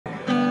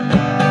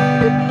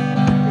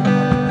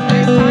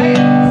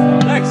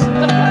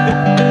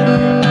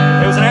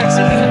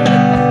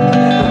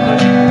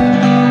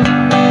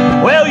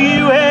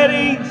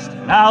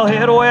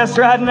guess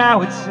right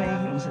now it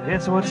seems that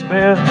it's what's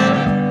best.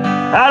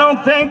 I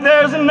don't think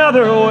there's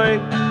another way.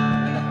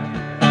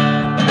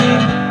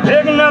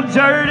 Picking up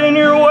dirt in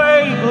your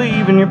wake,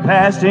 leaving your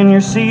past in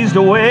your seized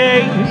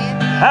away.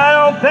 I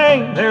don't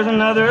think there's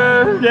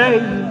another day.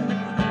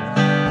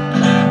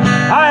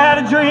 I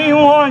had a dream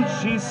once,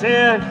 she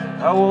said.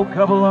 I woke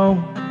up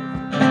alone.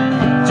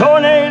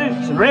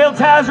 Tornadoes and rail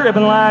ties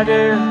ripping like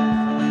air.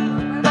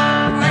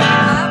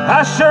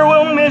 I sure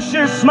will miss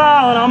your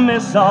smile, and I'll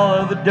miss all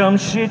of the dumb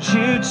shit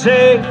you'd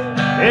say.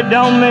 It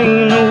don't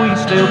mean that we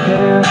still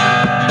care.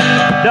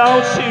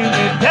 Don't shoot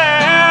me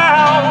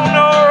down,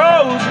 no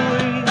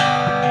Rosalee.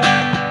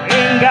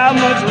 Ain't got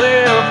much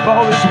left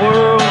for this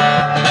world.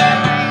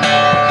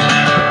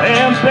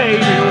 And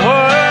baby,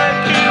 what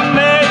you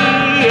may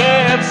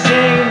have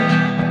seen,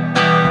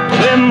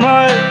 it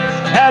must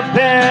have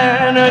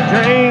been a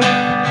dream.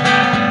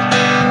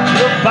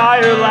 The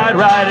firelight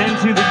right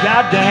into the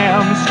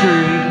goddamn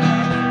street.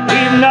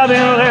 We've nothing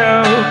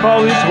left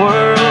for this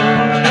world.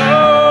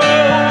 No.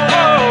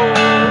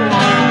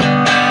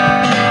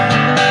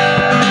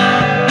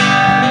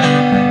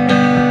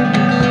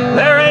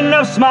 There ain't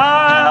enough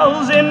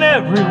smiles in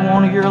every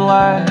one of your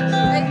lives.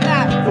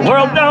 The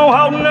world don't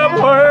hold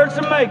enough words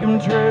to make them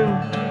true.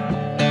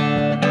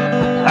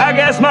 I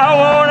guess my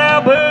worn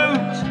out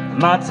boots,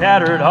 my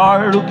tattered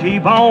heart will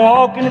keep on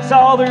walking. It's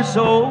all their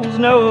souls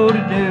know to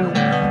do.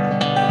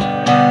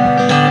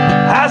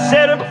 I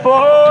said it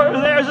before,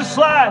 there's a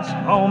slice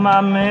of all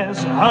my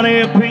mess, honey,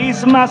 a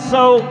piece of my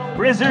soul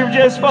reserved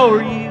just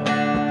for you.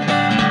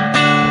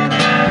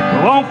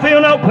 Won't feel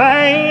no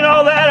pain,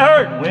 all that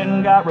hurt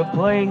when got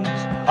replaced.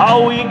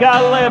 All we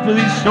got left of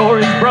these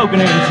stories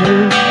broken in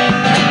two.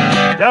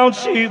 Don't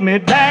shoot me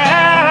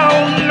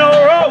down, no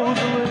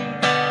Rosalee.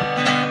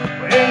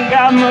 We ain't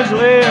got much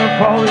left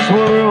for this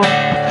world.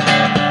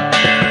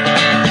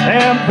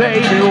 And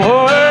baby,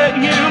 what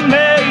you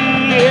may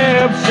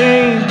have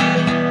seen,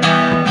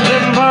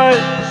 it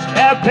must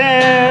have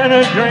been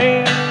a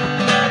dream.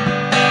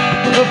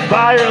 The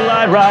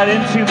firelight right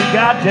into the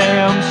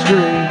goddamn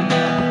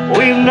street.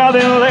 We've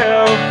nothing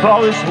left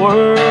for this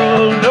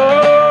world.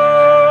 No.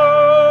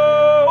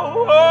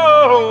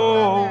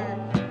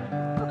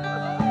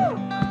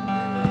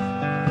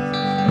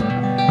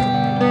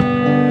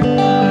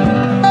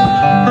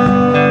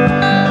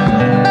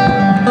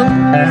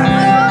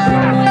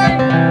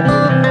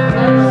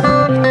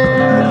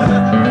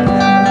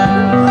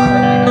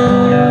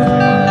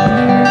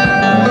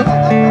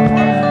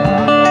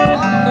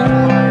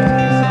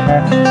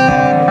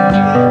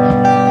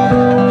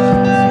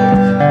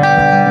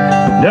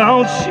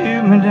 Don't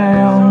shoot me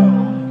down,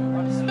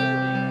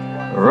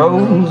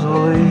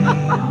 Rosalee.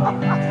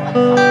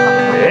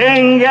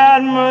 Ain't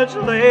got much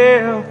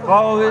left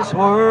for this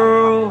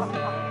world.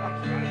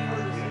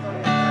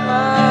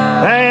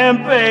 And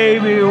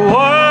baby,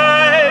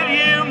 what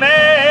you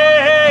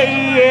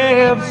may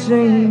have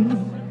seen,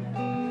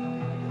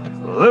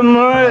 it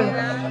must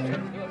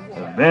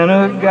have been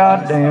a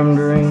goddamn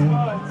dream.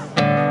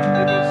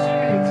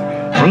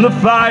 From the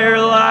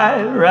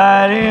firelight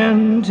right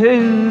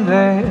into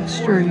that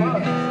street,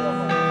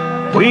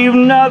 we've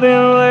nothing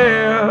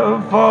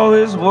left for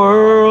this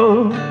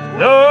world.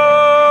 No.